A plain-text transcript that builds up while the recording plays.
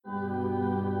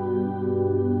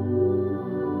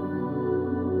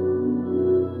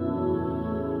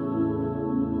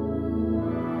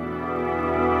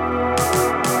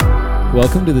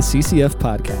Welcome to the CCF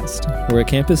Podcast. We're a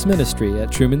campus ministry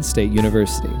at Truman State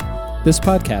University. This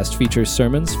podcast features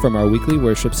sermons from our weekly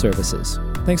worship services.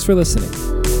 Thanks for listening.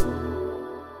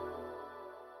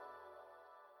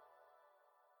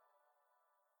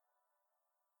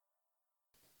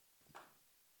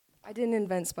 I didn't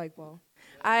invent spike ball.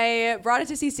 I brought it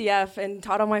to CCF and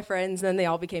taught all my friends, and then they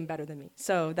all became better than me.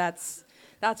 So that's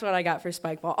what I got for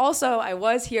spike ball. Also, I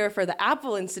was here for the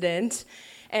Apple incident,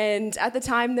 and at the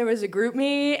time there was a group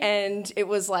me, and it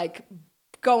was like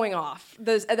going off.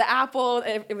 The Apple,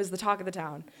 it was the talk of the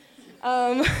town.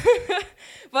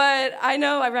 But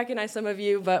I recognize some of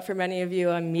you, but for many of you,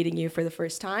 I'm meeting you for the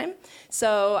first time.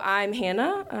 So I'm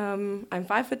Hannah. I'm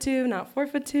 5'2", not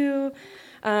 4'2",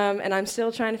 and I'm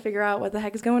still trying to figure out what the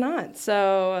heck is going on.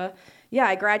 So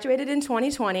I graduated in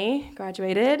 2020.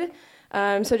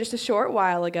 So just a short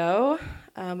while ago.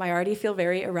 I already feel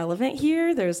very irrelevant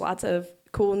here. There's lots of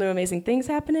cool, new, amazing things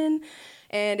happening.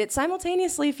 And it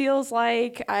simultaneously feels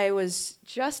like I was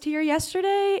just here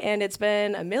yesterday, and it's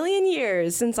been a million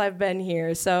years since I've been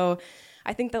here. So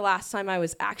I think the last time I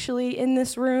was actually in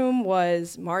this room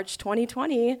was March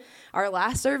 2020, our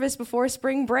last service before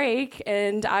spring break,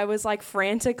 and I was like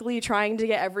frantically trying to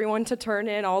get everyone to turn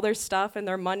in all their stuff and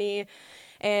their money,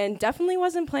 and definitely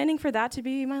wasn't planning for that to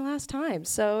be my last time.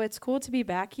 So it's cool to be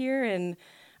back here and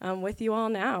with you all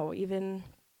now, even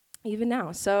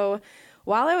now. So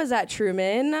while I was at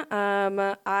Truman,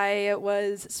 I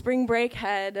was spring break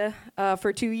head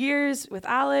for 2 years with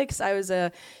Alex. I was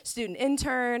a student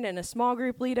intern and a small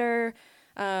group leader,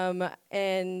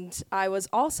 and I was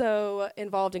also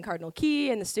involved in Cardinal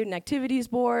Key and the Student Activities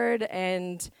Board,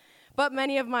 but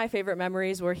many of my favorite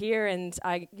memories were here, and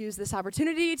I used this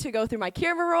opportunity to go through my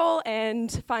camera roll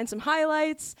and find some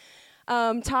highlights.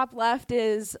 Top left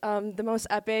is the most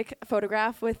epic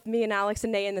photograph with me and Alex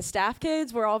and Nate and the staff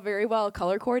kids. We're all very well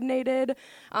color coordinated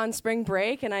on spring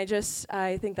break, and I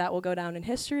think that will go down in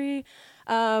history.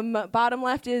 Bottom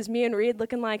left is me and Reed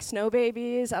looking like snow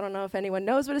babies. I don't know if anyone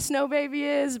knows what a snow baby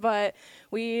is, but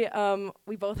we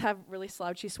both have really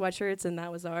slouchy sweatshirts, and that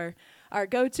was our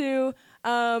go-to.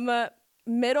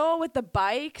 Middle with the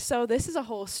bike, so this is a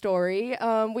whole story.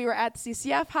 We were at the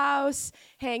CCF house,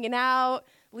 hanging out.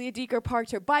 Leah Deeker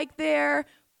parked her bike there.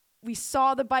 We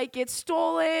saw the bike get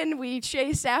stolen. We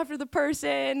chased after the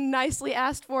person, nicely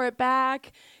asked for it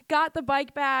back, got the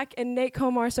bike back, and Nate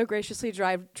Comar so graciously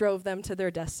drove them to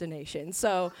their destination.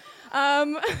 So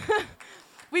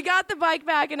we got the bike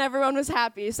back, and everyone was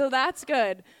happy, so that's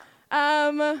good.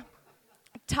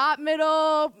 Top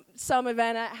middle, some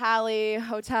event at Halley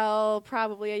Hotel,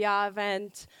 probably a yacht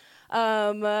event.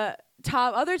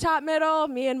 Top middle,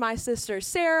 me and my sister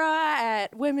Sarah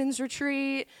at Women's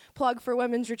Retreat. Plug for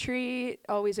Women's Retreat,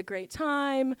 always a great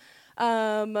time.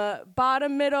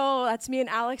 Bottom middle, that's me and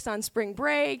Alex on spring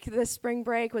break. This spring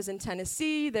break was in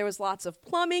Tennessee. There was lots of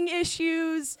plumbing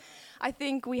issues. I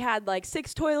think we had like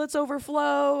 6 toilets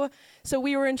overflow, so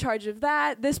we were in charge of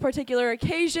that. This particular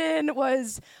occasion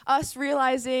was us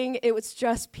realizing it was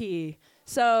just pee.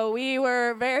 So we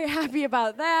were very happy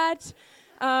about that.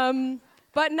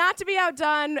 But not to be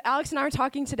outdone, Alex and I were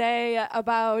talking today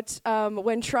about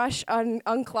when Trush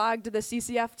unclogged the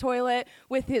CCF toilet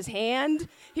with his hand.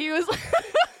 He was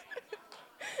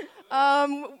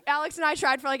Alex and I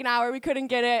tried for like an hour. We couldn't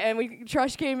get it, and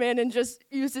Trush came in and just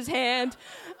used his hand.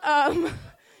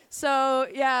 So,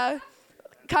 yeah,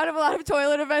 kind of a lot of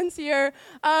toilet events here.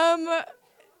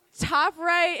 Top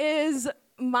right is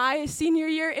my senior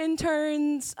year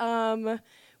interns.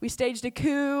 We staged a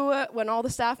coup when all the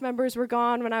staff members were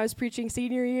gone when I was preaching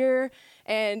senior year,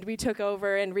 and we took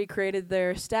over and recreated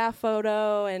their staff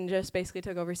photo and just basically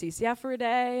took over CCF for a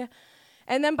day.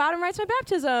 And then bottom right's my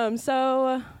baptism,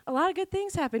 so a lot of good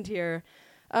things happened here.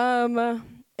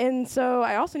 And so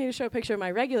I also need to show a picture of my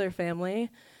regular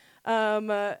family.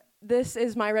 This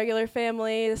is my regular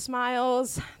family, the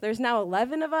Smiles. There's now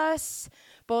 11 of us.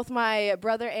 Both my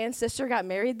brother and sister got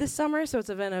married this summer, so it's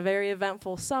been a very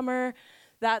eventful summer.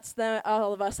 That's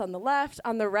all of us on the left.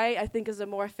 On the right, I think, is a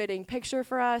more fitting picture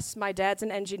for us. My dad's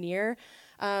an engineer,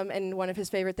 and one of his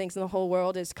favorite things in the whole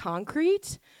world is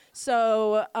concrete.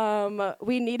 So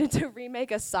we needed to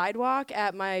remake a sidewalk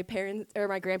at my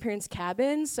grandparents'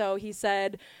 cabin. So he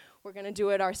said, we're going to do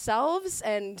it ourselves,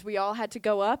 and we all had to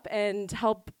go up and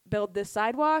help build this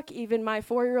sidewalk. Even my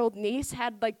 4-year-old niece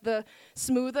had like the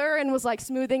smoother and was like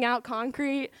smoothing out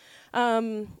concrete.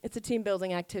 It's a team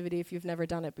building activity if you've never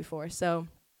done it before. So,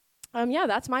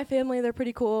 that's my family. They're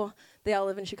pretty cool. They all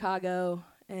live in Chicago,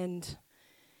 and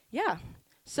yeah.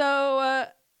 So,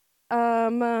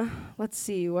 let's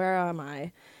see, where am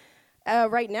I?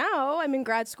 Right now, I'm in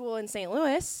grad school in St.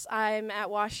 Louis. I'm at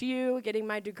WashU getting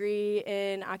my degree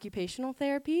in occupational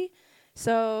therapy.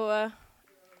 So,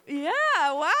 yeah,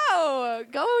 wow,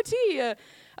 go OT.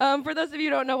 For those of you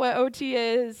who don't know what OT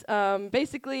is,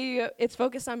 basically it's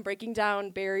focused on breaking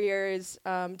down barriers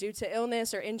due to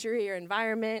illness or injury or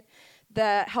environment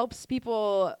that helps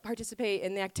people participate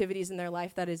in the activities in their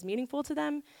life that is meaningful to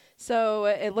them. So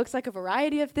it looks like a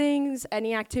variety of things,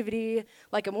 any activity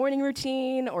like a morning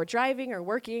routine or driving or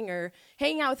working or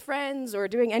hanging out with friends or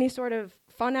doing any sort of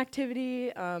fun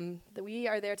activity. That we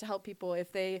are there to help people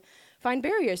if they find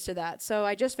barriers to that. So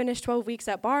I just finished 12 weeks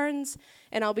at Barnes,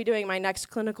 and I'll be doing my next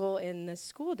clinical in the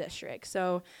school district.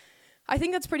 So I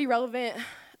think that's pretty relevant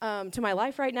to my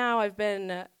life right now.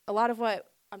 A lot of what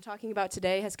I'm talking about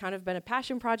today has kind of been a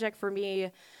passion project for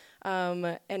me,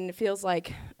 and it feels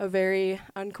like a very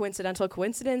uncoincidental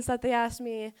coincidence that they asked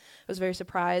me. I was very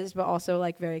surprised, but also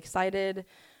like very excited.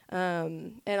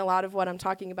 And a lot of what I'm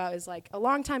talking about is like a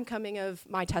long time coming of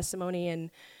my testimony and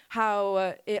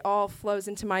how it all flows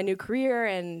into my new career,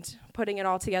 and putting it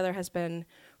all together has been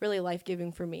really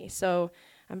life-giving for me. So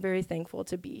I'm very thankful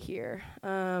to be here.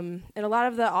 And a lot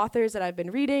of the authors that I've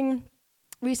been reading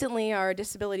recently are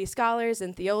disability scholars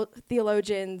and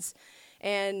theologians,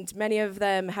 and many of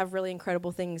them have really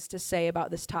incredible things to say about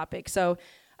this topic. So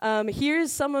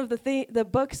here's some of the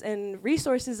books and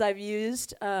resources I've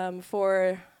used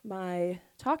for my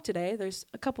talk today. There's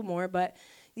a couple more, but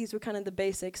these were kind of the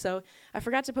basics. So I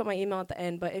forgot to put my email at the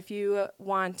end, but if you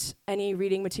want any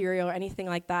reading material or anything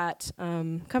like that,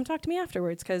 come talk to me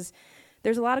afterwards, because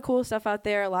there's a lot of cool stuff out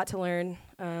there, a lot to learn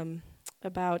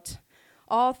about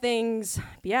all things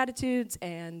Beatitudes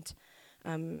and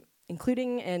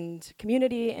including and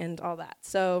community and all that.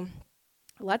 So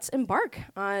let's embark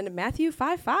on Matthew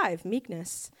 5:5,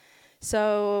 meekness.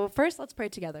 So first, let's pray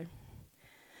together.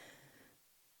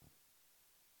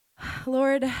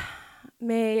 Lord,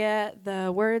 may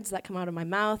the words that come out of my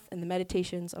mouth and the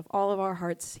meditations of all of our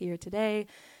hearts here today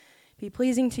be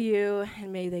pleasing to you,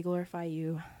 and may they glorify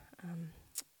you.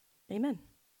 Amen.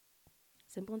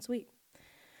 Simple and sweet.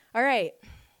 All right.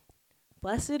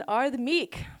 Blessed are the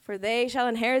meek, for they shall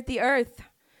inherit the earth.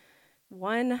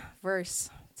 One verse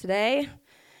today.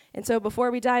 And so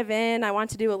before we dive in, I want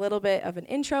to do a little bit of an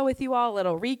intro with you all, a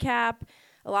little recap.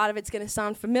 A lot of it's going to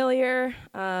sound familiar.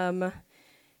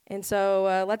 And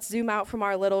so let's zoom out from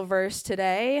our little verse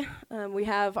today. We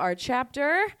have our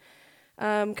chapter,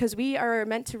 because we are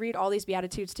meant to read all these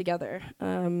Beatitudes together.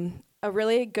 A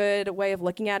really good way of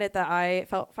looking at it that I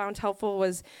found helpful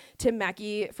was Tim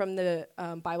Mackey from the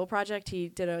Bible Project. He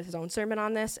did his own sermon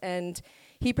on this, and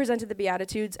he presented the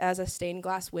Beatitudes as a stained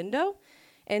glass window.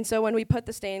 And so when we put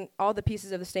all the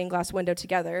pieces of the stained glass window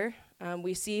together,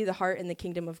 we see the heart and the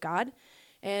kingdom of God.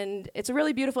 And it's a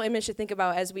really beautiful image to think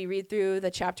about as we read through the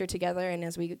chapter together and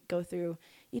as we go through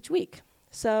each week.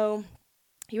 So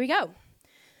here we go.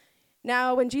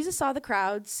 Now, when Jesus saw the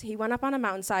crowds, he went up on a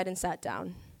mountainside and sat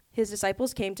down. His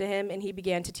disciples came to him, and he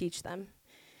began to teach them.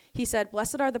 He said,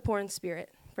 "Blessed are the poor in spirit,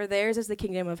 for theirs is the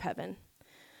kingdom of heaven.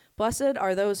 Blessed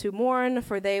are those who mourn,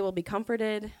 for they will be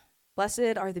comforted.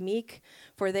 Blessed are the meek,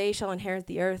 for they shall inherit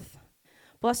the earth.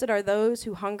 Blessed are those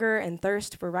who hunger and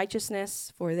thirst for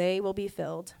righteousness, for they will be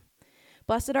filled.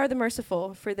 Blessed are the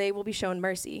merciful, for they will be shown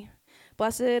mercy.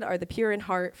 Blessed are the pure in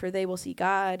heart, for they will see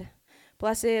God.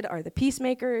 Blessed are the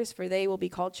peacemakers, for they will be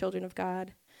called children of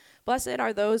God. Blessed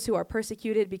are those who are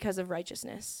persecuted because of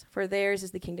righteousness, for theirs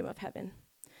is the kingdom of heaven.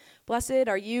 Blessed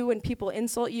are you when people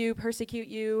insult you, persecute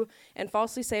you, and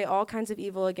falsely say all kinds of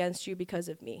evil against you because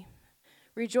of me.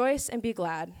 Rejoice and be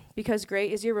glad, because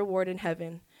great is your reward in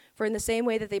heaven, for in the same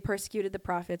way that they persecuted the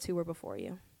prophets who were before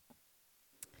you."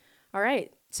 All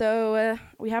right, so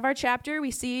we have our chapter.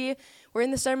 We see we're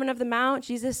in the Sermon of the Mount.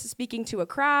 Jesus is speaking to a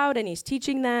crowd, and he's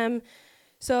teaching them.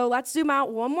 So let's zoom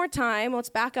out one more time.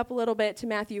 Let's back up a little bit to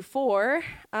Matthew 4.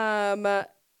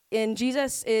 And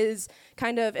Jesus is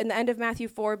kind of, in the end of Matthew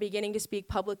 4, beginning to speak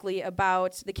publicly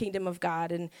about the kingdom of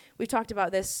God. And we talked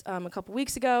about this a couple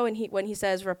weeks ago, and when he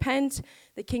says, "Repent,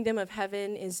 the kingdom of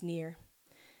heaven is near."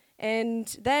 And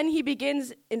then he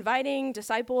begins inviting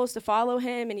disciples to follow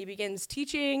him, and he begins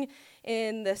teaching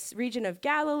in this region of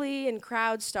Galilee, and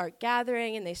crowds start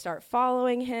gathering, and they start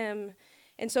following him.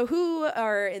 And so who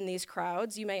are in these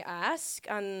crowds, you may ask?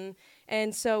 And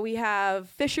so we have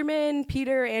fishermen,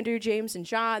 Peter, Andrew, James, and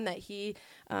John, that he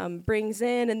brings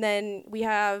in. And then we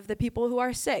have the people who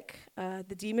are sick,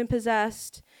 the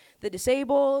demon-possessed, the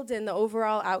disabled, and the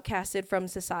overall outcasted from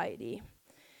society.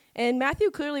 And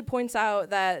Matthew clearly points out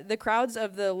that the crowds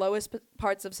of the lowest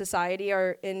parts of society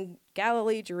are in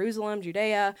Galilee, Jerusalem,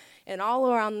 Judea, and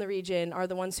all around the region are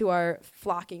the ones who are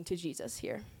flocking to Jesus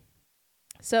here.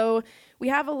 So we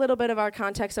have a little bit of our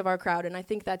context of our crowd, and I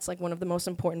think that's like one of the most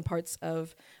important parts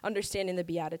of understanding the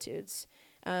Beatitudes.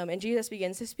 And Jesus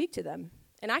begins to speak to them.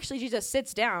 And actually, Jesus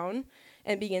sits down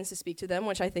and begins to speak to them,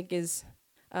 which I think is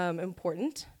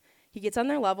important. He gets on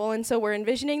their level, and so we're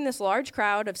envisioning this large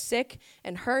crowd of sick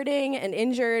and hurting and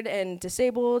injured and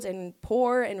disabled and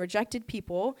poor and rejected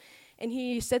people, and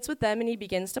he sits with them and he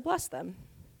begins to bless them.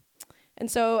 And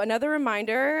so another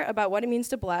reminder about what it means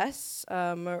to bless.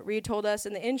 Reed told us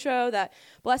in the intro that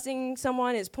blessing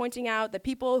someone is pointing out the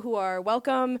people who are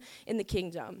welcome in the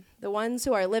kingdom, the ones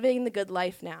who are living the good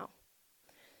life now.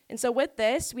 And so with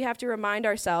this, we have to remind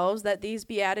ourselves that these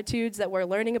Beatitudes that we're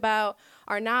learning about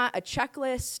are not a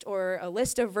checklist or a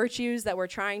list of virtues that we're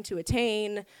trying to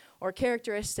attain or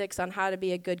characteristics on how to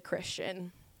be a good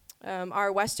Christian.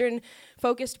 Our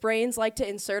Western-focused brains like to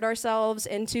insert ourselves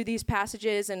into these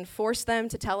passages and force them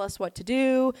to tell us what to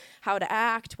do, how to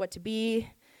act, what to be.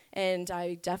 And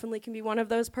I definitely can be one of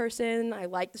those person. I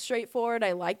like the straightforward.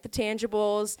 I like the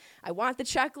tangibles. I want the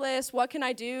checklist. What can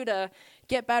I do to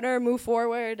get better, move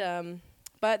forward?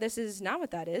 But this is not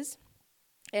what that is.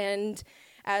 And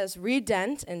as Reed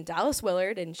Dent and Dallas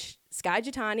Willard and Skye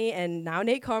Jitani and now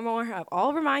Nate Carmore have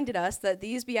all reminded us that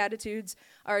these Beatitudes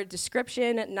are a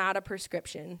description, not a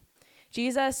prescription.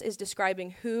 Jesus is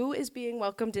describing who is being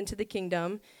welcomed into the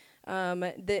kingdom,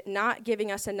 not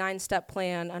giving us a 9-step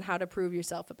plan on how to prove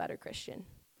yourself a better Christian.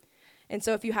 And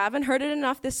so if you haven't heard it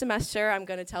enough this semester, I'm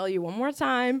going to tell you one more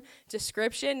time,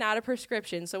 description, not a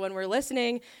prescription. So when we're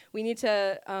listening, we need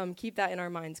to keep that in our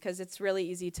minds because it's really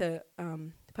easy to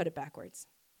put it backwards.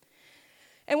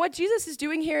 And what Jesus is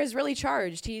doing here is really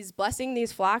charged. He's blessing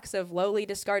these flocks of lowly,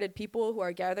 discarded people who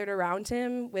are gathered around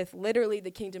him with literally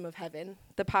the kingdom of heaven,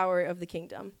 the power of the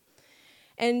kingdom.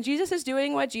 And Jesus is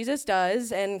doing what Jesus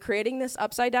does and creating this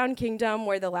upside-down kingdom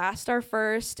where the last are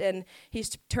first, and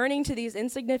he's turning to these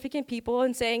insignificant people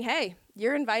and saying, hey,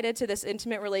 you're invited to this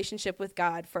intimate relationship with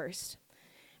God first.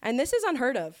 And this is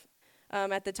unheard of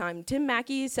at the time. Tim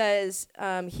Mackie says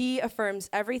he affirms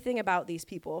everything about these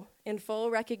people in full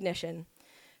recognition.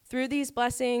 Through these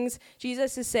blessings,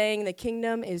 Jesus is saying the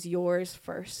kingdom is yours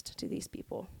first to these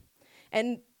people.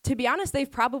 And to be honest, they've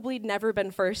probably never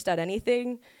been first at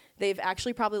anything. They've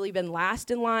actually probably been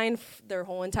last in line their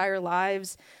whole entire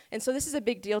lives. And so this is a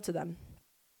big deal to them.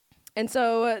 And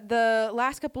so the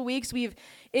last couple weeks we've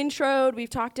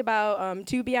talked about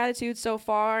 2 Beatitudes so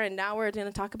far, and now we're going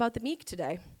to talk about the meek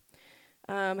today.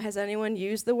 Has anyone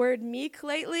used the word meek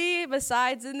lately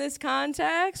besides in this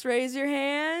context? Raise your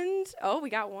hand. Oh, we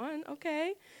got one.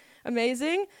 Okay.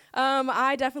 Amazing.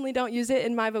 I definitely don't use it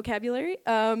in my vocabulary.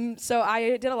 So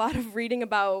I did a lot of reading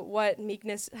about what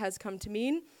meekness has come to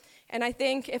mean. And I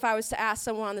think if I was to ask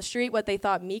someone on the street what they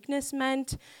thought meekness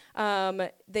meant,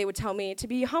 they would tell me to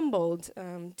be humbled,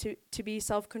 to be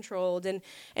self-controlled. And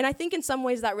I think in some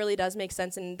ways that really does make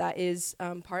sense, and that is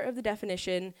part of the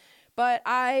definition. But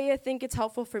I think it's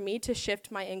helpful for me to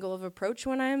shift my angle of approach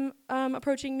when I'm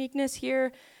approaching meekness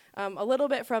here, a little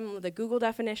bit from the Google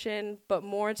definition, but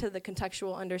more to the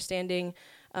contextual understanding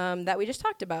that we just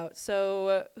talked about,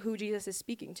 so who Jesus is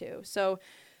speaking to. So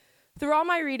through all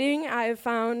my reading, I've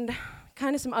found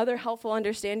kind of some other helpful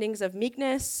understandings of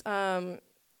meekness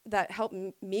that help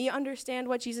me understand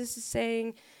what Jesus is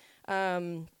saying.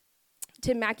 Tim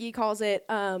Mackie calls it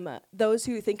those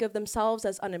who think of themselves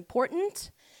as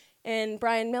unimportant. And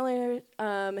Brian Miller,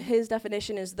 his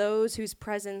definition is those whose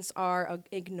presence are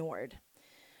ignored.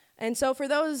 And so for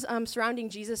those surrounding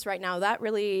Jesus right now, that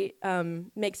really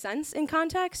makes sense in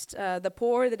context. The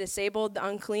poor, the disabled, the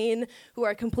unclean, who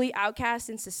are complete outcasts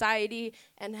in society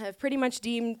and have pretty much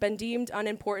been deemed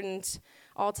unimportant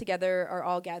altogether, are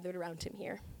all gathered around him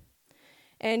here.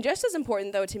 And just as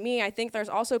important, though, to me, I think there's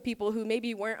also people who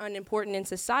maybe weren't unimportant in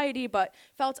society, but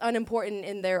felt unimportant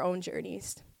in their own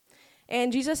journeys.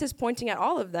 And Jesus is pointing at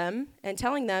all of them and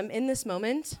telling them in this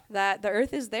moment that the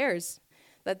earth is theirs,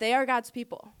 that they are God's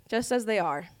people, just as they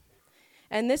are.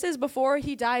 And this is before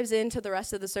he dives into the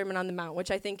rest of the Sermon on the Mount,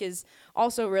 which I think is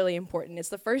also really important. It's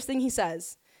the first thing he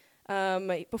says.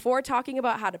 Before talking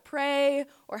about how to pray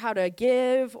or how to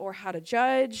give or how to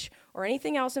judge or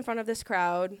anything else in front of this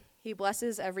crowd, he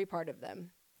blesses every part of them.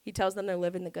 He tells them they're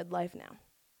living the good life now.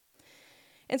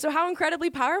 And so how incredibly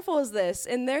powerful is this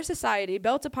in their society,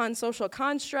 built upon social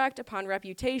construct, upon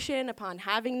reputation, upon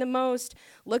having the most,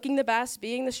 looking the best,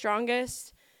 being the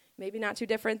strongest, maybe not too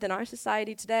different than our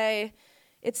society today.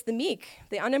 It's the meek,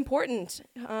 the unimportant,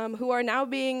 who are now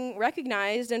being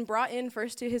recognized and brought in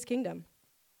first to his kingdom.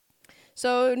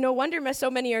 So no wonder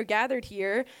so many are gathered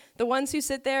here, the ones who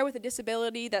sit there with a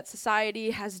disability that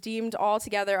society has deemed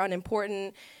altogether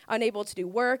unimportant, unable to do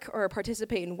work or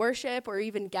participate in worship or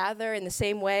even gather in the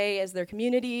same way as their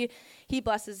community. He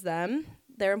blesses them,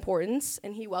 their importance,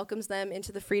 and he welcomes them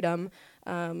into the freedom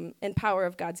and power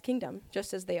of God's kingdom,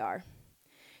 just as they are.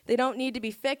 They don't need to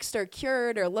be fixed or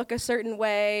cured or look a certain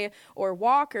way or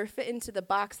walk or fit into the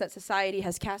box that society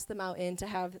has cast them out in to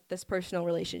have this personal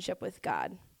relationship with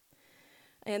God.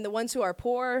 And the ones who are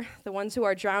poor, the ones who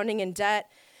are drowning in debt,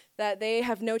 that they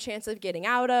have no chance of getting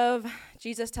out of,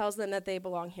 Jesus tells them that they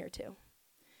belong here too.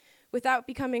 Without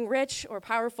becoming rich or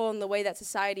powerful in the way that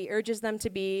society urges them to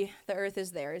be, the earth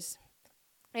is theirs.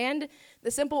 And the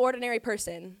simple, ordinary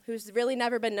person who's really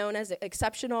never been known as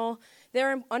exceptional,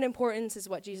 their unimportance is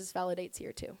what Jesus validates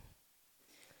here too.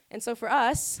 And so for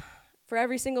us, for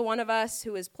every single one of us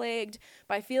who is plagued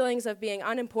by feelings of being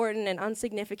unimportant and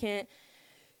insignificant,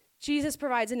 Jesus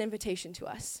provides an invitation to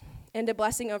us and a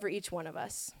blessing over each one of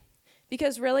us.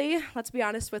 Because really, let's be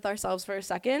honest with ourselves for a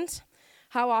second,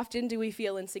 how often do we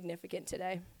feel insignificant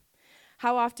today?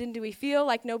 How often do we feel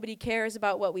like nobody cares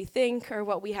about what we think or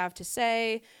what we have to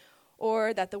say,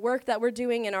 or that the work that we're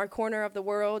doing in our corner of the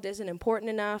world isn't important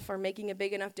enough or making a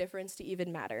big enough difference to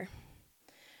even matter?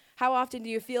 How often do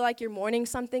you feel like you're mourning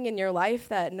something in your life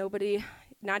that nobody,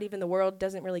 not even the world,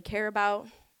 doesn't really care about?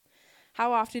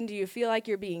 How often do you feel like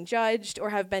you're being judged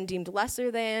or have been deemed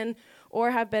lesser than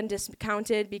or have been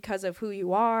discounted because of who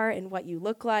you are and what you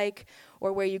look like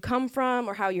or where you come from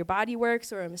or how your body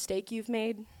works or a mistake you've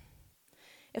made?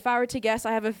 If I were to guess,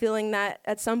 I have a feeling that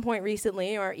at some point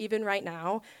recently or even right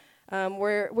now,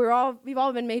 we've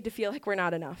all been made to feel like we're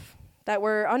not enough, that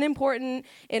we're unimportant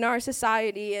in our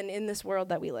society and in this world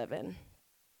that we live in.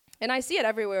 And I see it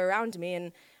everywhere around me,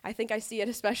 and I think I see it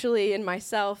especially in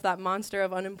myself, that monster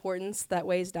of unimportance that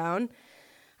weighs down.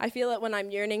 I feel it when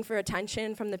I'm yearning for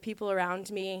attention from the people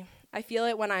around me. I feel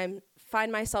it when I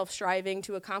find myself striving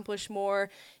to accomplish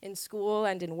more in school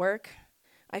and in work.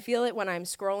 I feel it when I'm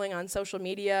scrolling on social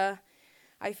media.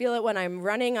 I feel it when I'm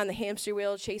running on the hamster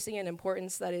wheel, chasing an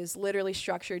importance that is literally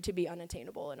structured to be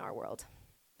unattainable in our world.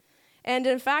 And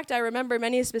in fact, I remember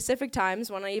many specific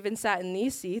times when I even sat in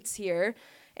these seats here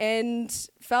and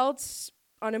felt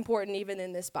unimportant even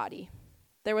in this body.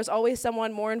 There was always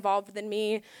someone more involved than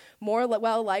me, more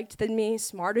well-liked than me,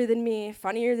 smarter than me,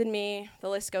 funnier than me, the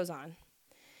list goes on.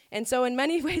 And so in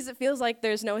many ways, it feels like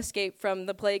there's no escape from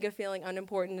the plague of feeling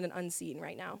unimportant and unseen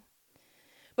right now.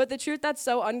 But the truth that's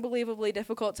so unbelievably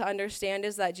difficult to understand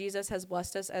is that Jesus has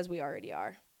blessed us as we already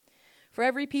are. For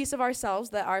every piece of ourselves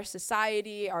that our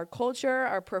society, our culture,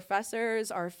 our professors,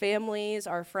 our families,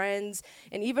 our friends,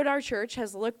 and even our church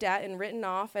has looked at and written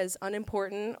off as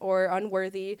unimportant or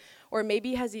unworthy, or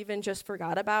maybe has even just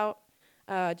forgot about,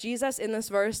 Jesus in this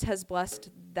verse has blessed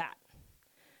that.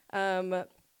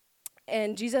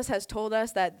 And Jesus has told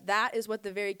us that that is what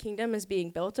the very kingdom is being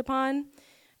built upon,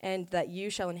 and that you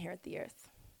shall inherit the earth.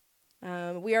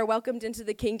 We are welcomed into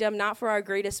the kingdom not for our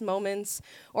greatest moments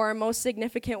or our most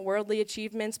significant worldly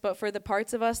achievements, but for the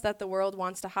parts of us that the world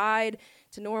wants to hide,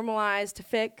 to normalize, to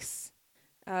fix.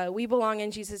 We belong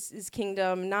in Jesus'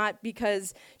 kingdom, not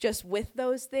because just with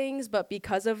those things, but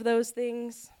because of those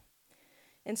things.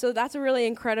 And so that's a really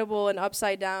incredible and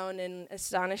upside down and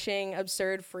astonishing,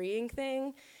 absurd, freeing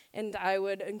thing. And I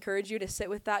would encourage you to sit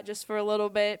with that just for a little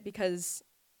bit, because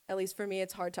at least for me,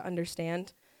 it's hard to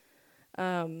understand.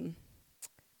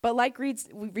 But like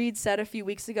Reed said a few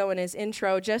weeks ago in his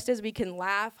intro, just as we can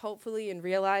laugh, hopefully, and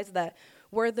realize that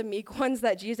we're the meek ones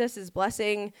that Jesus is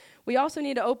blessing, we also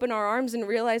need to open our arms and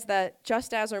realize that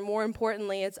just as, or more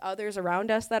importantly, it's others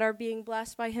around us that are being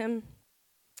blessed by him.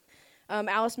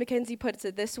 Alice McKenzie puts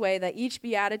it this way, that each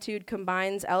beatitude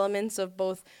combines elements of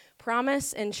both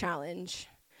promise and challenge,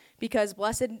 because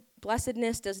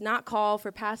blessedness does not call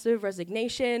for passive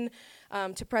resignation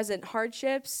to present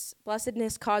hardships.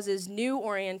 Blessedness causes new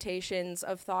orientations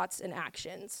of thoughts and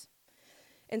actions.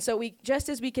 And so just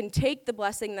as we can take the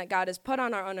blessing that God has put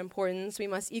on our unimportance, we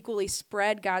must equally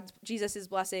spread Jesus'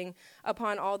 blessing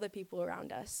upon all the people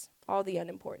around us, all the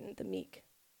unimportant, the meek.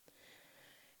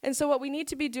 And so what we need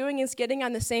to be doing is getting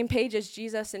on the same page as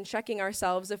Jesus and checking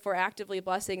ourselves if we're actively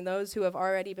blessing those who have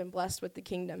already been blessed with the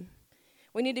kingdom.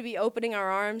 We need to be opening our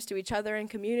arms to each other in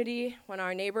community. When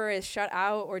our neighbor is shut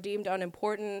out or deemed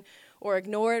unimportant or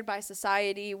ignored by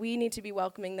society, we need to be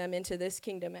welcoming them into this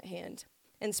kingdom at hand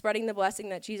and spreading the blessing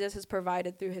that Jesus has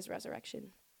provided through his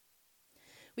resurrection.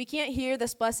 We can't hear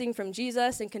this blessing from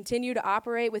Jesus and continue to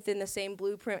operate within the same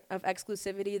blueprint of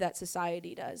exclusivity that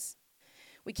society does.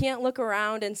 We can't look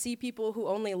around and see people who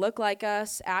only look like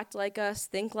us, act like us,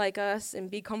 think like us, and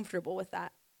be comfortable with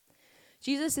that.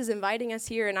 Jesus is inviting us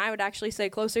here, and I would actually say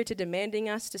closer to demanding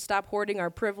us to stop hoarding our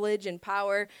privilege and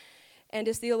power. And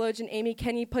as theologian Amy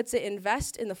Kenny puts it,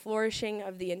 invest in the flourishing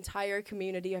of the entire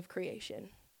community of creation.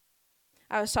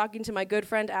 I was talking to my good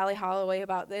friend Allie Holloway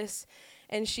about this,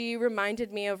 and she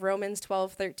reminded me of Romans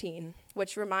 12:13,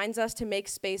 which reminds us to make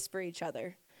space for each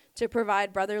other, to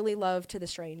provide brotherly love to the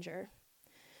stranger.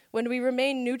 When we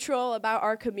remain neutral about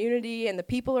our community and the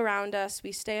people around us,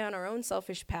 we stay on our own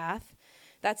selfish path.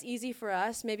 That's easy for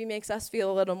us, maybe makes us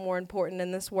feel a little more important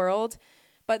in this world,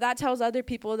 but that tells other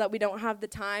people that we don't have the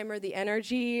time or the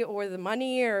energy or the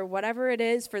money or whatever it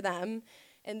is for them,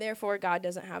 and therefore God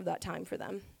doesn't have that time for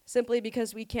them, simply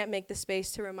because we can't make the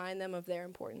space to remind them of their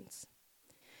importance.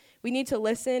 We need to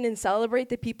listen and celebrate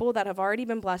the people that have already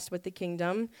been blessed with the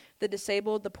kingdom, the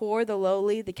disabled, the poor, the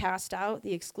lowly, the cast out,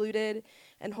 the excluded,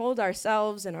 and hold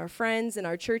ourselves and our friends and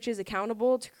our churches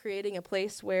accountable to creating a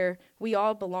place where we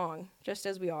all belong, just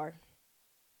as we are.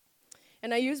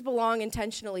 And I use belong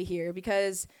intentionally here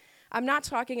because I'm not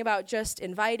talking about just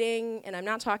inviting, and I'm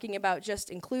not talking about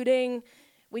just including.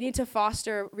 We need to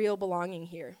foster real belonging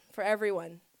here for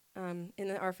everyone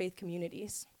in our faith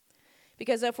communities.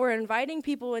 Because if we're inviting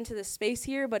people into this space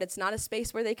here, but it's not a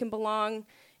space where they can belong,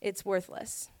 it's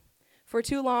worthless. For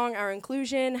too long, our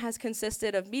inclusion has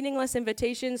consisted of meaningless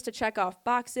invitations to check off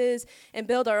boxes and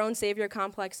build our own savior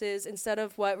complexes instead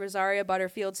of what Rosaria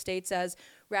Butterfield states as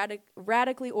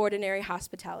radically ordinary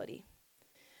hospitality.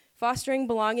 Fostering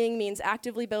belonging means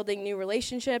actively building new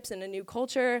relationships and a new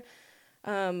culture,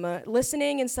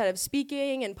 listening instead of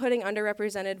speaking, and putting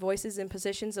underrepresented voices in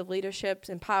positions of leadership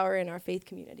and power in our faith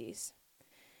communities.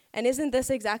 And isn't this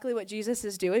exactly what Jesus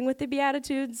is doing with the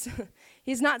Beatitudes?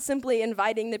 He's not simply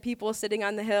inviting the people sitting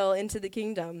on the hill into the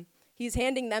kingdom. He's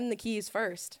handing them the keys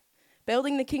first,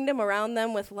 building the kingdom around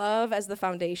them with love as the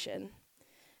foundation.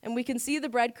 And we can see the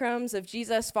breadcrumbs of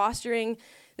Jesus fostering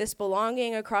this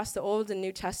belonging across the Old and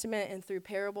New Testament and through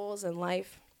parables and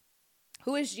life.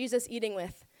 Who is Jesus eating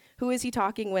with? Who is he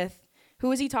talking with?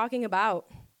 Who is he talking about?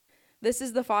 This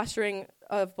is the fostering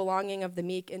of belonging of the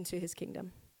meek into his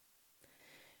kingdom.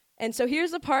 And so here's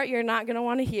the part you're not going to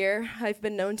want to hear. I've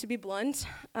been known to be blunt.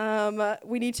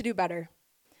 We need to do better.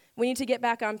 We need to get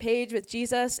back on page with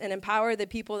Jesus and empower the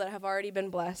people that have already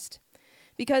been blessed.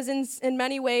 Because in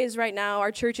many ways right now,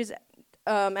 our churches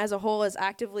as a whole is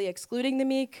actively excluding the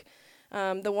meek,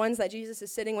 the ones that Jesus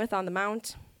is sitting with on the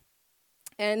mount.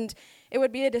 And it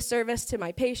would be a disservice to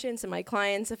my patients and my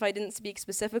clients if I didn't speak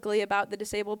specifically about the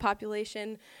disabled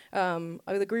population, or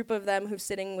the group of them who's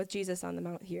sitting with Jesus on the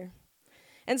mount here.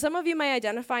 And some of you may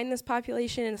identify in this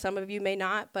population, and some of you may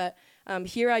not, but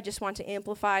here I just want to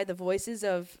amplify the voices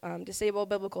of disabled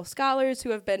biblical scholars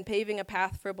who have been paving a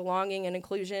path for belonging and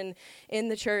inclusion in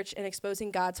the church and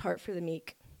exposing God's heart for the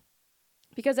meek.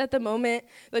 Because at the moment,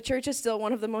 the church is still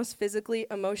one of the most physically,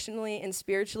 emotionally, and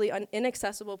spiritually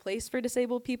inaccessible place for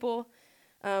disabled people.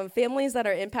 Families that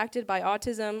are impacted by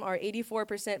autism are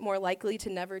 84% more likely to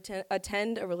never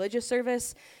attend a religious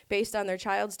service based on their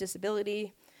child's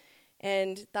disability.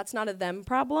 And that's not a them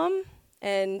problem,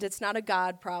 and it's not a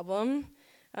God problem.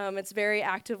 It's very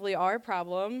actively our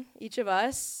problem, each of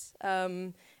us,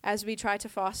 as we try to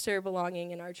foster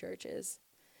belonging in our churches.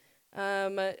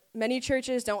 Many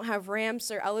churches don't have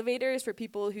ramps or elevators for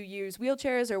people who use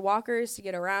wheelchairs or walkers to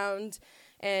get around,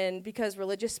 and because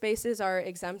religious spaces are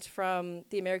exempt from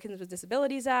the Americans with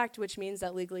Disabilities Act, which means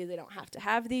that legally they don't have to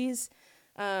have these.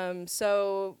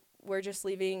 So we're just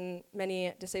leaving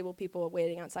many disabled people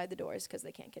waiting outside the doors because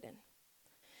they can't get in.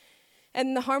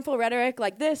 And the harmful rhetoric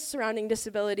like this surrounding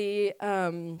disability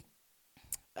and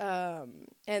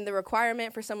the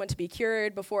requirement for someone to be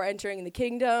cured before entering the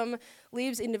kingdom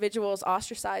leaves individuals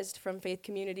ostracized from faith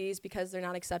communities because they're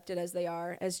not accepted as they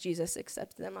are, as Jesus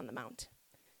accepted them on the mount.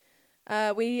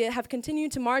 We have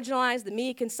continued to marginalize the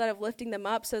meek instead of lifting them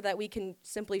up so that we can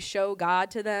simply show God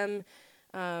to them,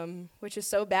 which is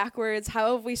so backwards.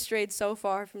 How have we strayed so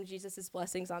far from Jesus'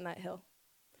 blessings on that hill?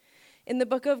 In the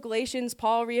book of Galatians,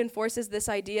 Paul reinforces this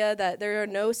idea that there are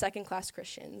no second-class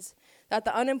Christians, that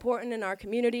the unimportant in our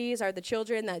communities are the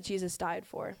children that Jesus died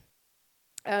for.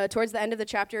 Towards the end of the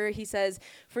chapter, he says,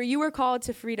 "For you were called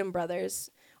to freedom, brothers.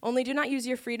 Only do not use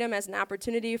your freedom as an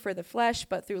opportunity for the flesh,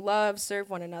 but through love serve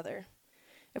one another."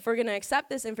 If we're going to accept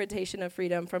this invitation of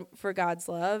freedom for God's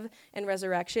love and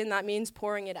resurrection, that means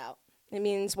pouring it out. It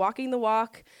means walking the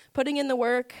walk, putting in the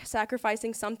work,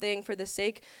 sacrificing something for the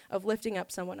sake of lifting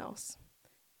up someone else.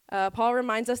 Paul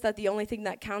reminds us that the only thing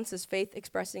that counts is faith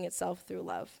expressing itself through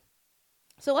love.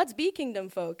 So let's be kingdom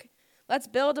folk. Let's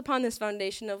build upon this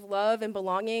foundation of love and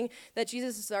belonging that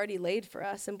Jesus has already laid for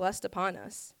us and blessed upon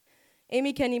us.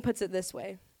 Amy Kenny puts it this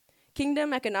way: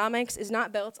 kingdom economics is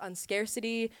not built on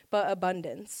scarcity, but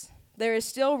abundance. There is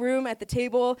still room at the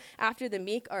table after the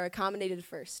meek are accommodated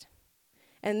first.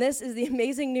 And this is the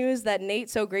amazing news that Nate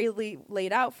so greatly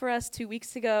laid out for us 2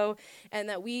 weeks ago, and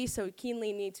that we so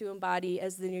keenly need to embody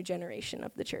as the new generation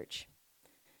of the church.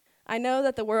 I know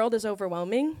that the world is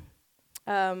overwhelming.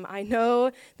 I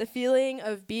know the feeling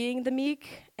of being the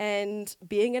meek and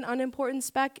being an unimportant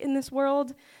speck in this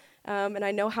world, and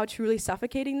I know how truly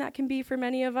suffocating that can be for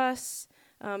many of us.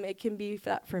 It can be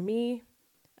that for me.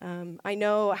 I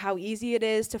know how easy it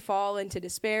is to fall into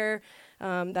despair,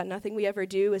 that nothing we ever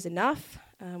do is enough,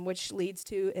 which leads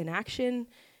to inaction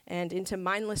and into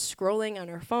mindless scrolling on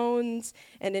our phones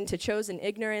and into chosen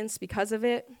ignorance because of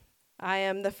it. I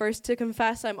am the first to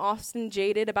confess I'm often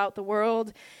jaded about the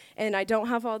world, and I don't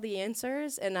have all the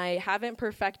answers, and I haven't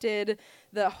perfected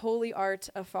the holy art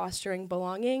of fostering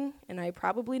belonging, and I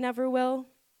probably never will.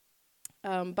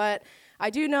 But I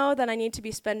do know that I need to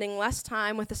be spending less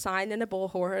time with a sign and a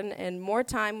bullhorn and more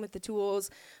time with the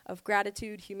tools of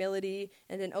gratitude, humility,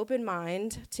 and an open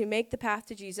mind to make the path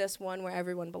to Jesus one where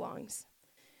everyone belongs.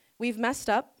 We've messed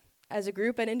up as a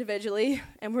group and individually,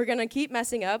 and we're going to keep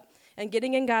messing up and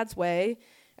getting in God's way,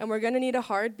 and we're going to need a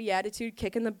hard beatitude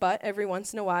kick in the butt every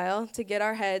once in a while to get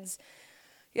ourselves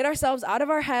out of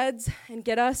our heads and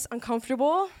get us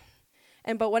uncomfortable.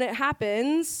 But when it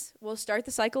happens, we'll start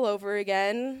the cycle over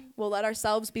again, we'll let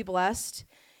ourselves be blessed,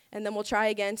 and then we'll try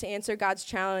again to answer God's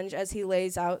challenge as he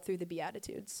lays out through the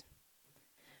Beatitudes.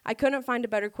 I couldn't find a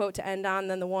better quote to end on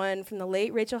than the one from the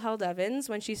late Rachel Held Evans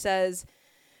when she says,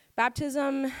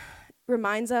 "Baptism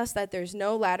reminds us that there's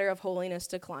no ladder of holiness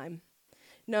to climb,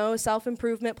 no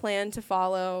self-improvement plan to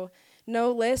follow,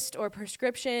 no list or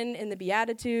prescription in the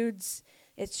Beatitudes.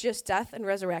 It's just death and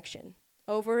resurrection,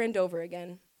 over and over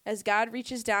again, as God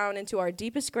reaches down into our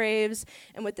deepest graves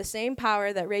and with the same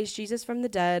power that raised Jesus from the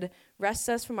dead, wrests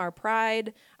us from our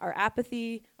pride, our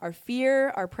apathy, our fear,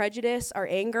 our prejudice, our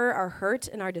anger, our hurt,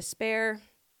 and our despair.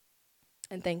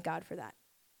 And thank God for that."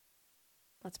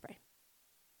 Let's pray.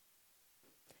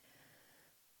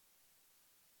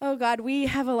 Oh God, we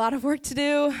have a lot of work to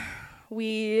do.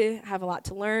 We have a lot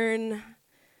to learn.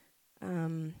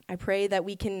 I pray that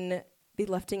we can be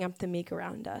lifting up the meek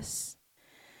around us.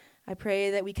 I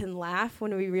pray that we can laugh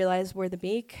when we realize we're the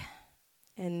meek,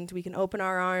 and we can open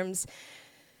our arms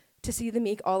to see the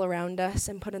meek all around us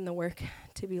and put in the work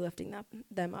to be lifting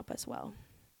them up as well.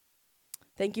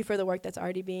 Thank you for the work that's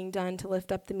already being done to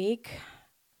lift up the meek,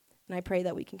 and I pray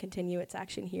that we can continue its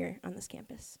action here on this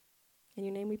campus. In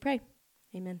your name we pray.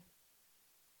 Amen.